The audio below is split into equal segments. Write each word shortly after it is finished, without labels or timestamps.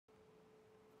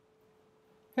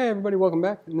Hey everybody, welcome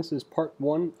back, and this is part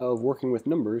 1 of working with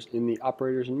numbers in the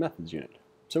operators and methods unit.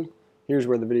 So here's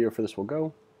where the video for this will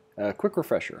go. Quick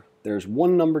refresher. There's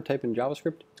one number type in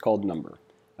JavaScript. It's called number.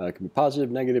 It can be positive,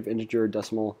 negative, integer,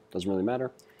 decimal, doesn't really matter.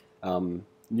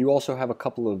 You also have a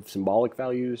couple of symbolic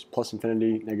values, plus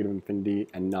infinity, negative infinity,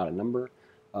 and not a number.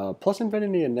 Plus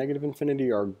infinity and negative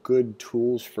infinity are good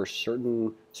tools for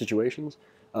certain situations.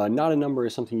 Not a number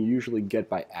is something you usually get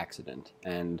by accident,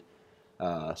 and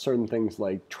certain things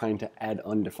like trying to add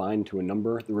undefined to a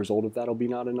number, the result of that will be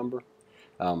not a number.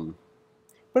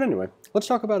 But anyway, let's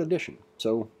talk about addition.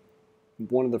 So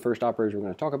one of the first operators we're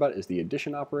going to talk about is the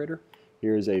addition operator.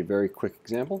 Here's a very quick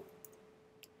example.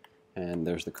 And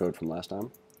there's the code from last time.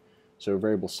 So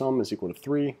variable sum is equal to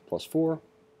 3 plus 4.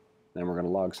 Then we're going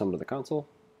to log sum to the console.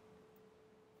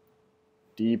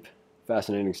 Deep,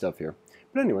 fascinating stuff here.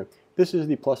 But anyway, this is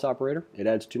the plus operator. It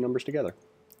adds two numbers together.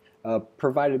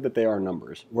 Provided that they are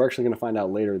numbers. We're actually going to find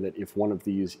out later that if one of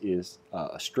these is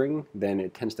a string, then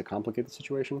it tends to complicate the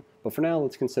situation. But for now,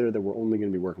 let's consider that we're only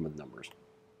going to be working with numbers.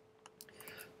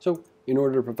 So in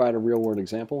order to provide a real-world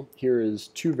example, here is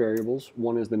two variables.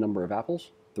 One is the number of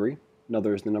apples, 3.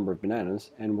 Another is the number of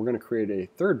bananas. And we're going to create a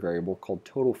third variable called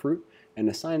total fruit and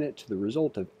assign it to the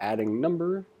result of adding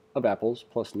number of apples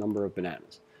plus number of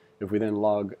bananas. If we then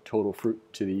log total fruit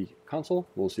to the console,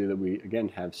 we'll see that we again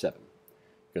have 7.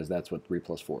 Because that's what 3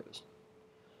 plus 4 is.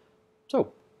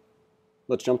 So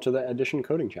let's jump to the addition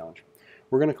coding challenge.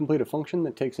 We're going to complete a function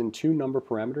that takes in two number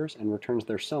parameters and returns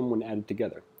their sum when added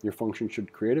together. Your function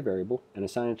should create a variable and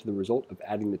assign it to the result of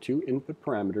adding the two input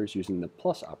parameters using the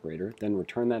plus operator, then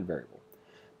return that variable.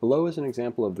 Below is an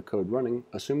example of the code running,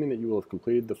 assuming that you will have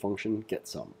completed the function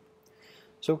getSum.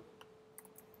 So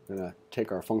I'm going to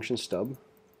take our function stub,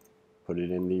 put it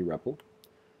in the REPL,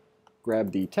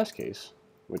 grab the test case,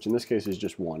 which in this case is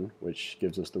just 1, which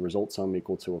gives us the result sum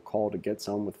equal to a call to get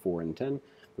sum with 4 and 10.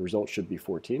 The result should be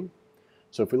 14.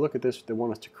 So if we look at this, they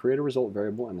want us to create a result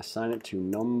variable and assign it to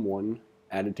num1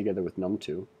 added together with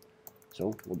num2.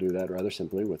 So we'll do that rather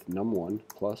simply with num1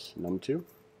 plus num2.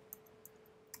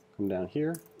 Come down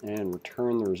here and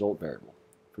return the result variable.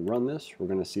 If we run this, we're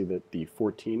going to see that the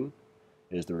 14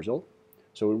 is the result.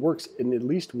 So it works in at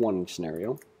least one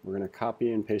scenario. We're going to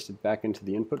copy and paste it back into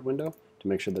the input window to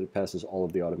make sure that it passes all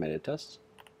of the automated tests.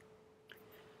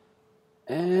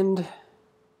 And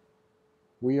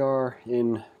we are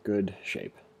in good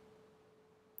shape.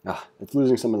 It's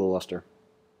losing some of the luster.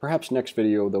 Perhaps next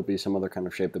video there'll be some other kind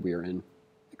of shape that we are in.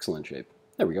 Excellent shape.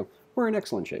 There we go. We're in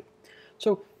excellent shape.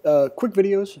 So quick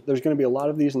videos. There's going to be a lot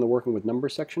of these in the working with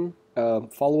numbers section.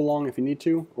 Follow along if you need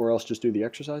to, or else just do the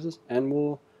exercises. And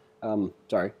we'll,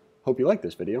 hope you like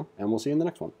this video, and we'll see you in the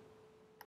next one.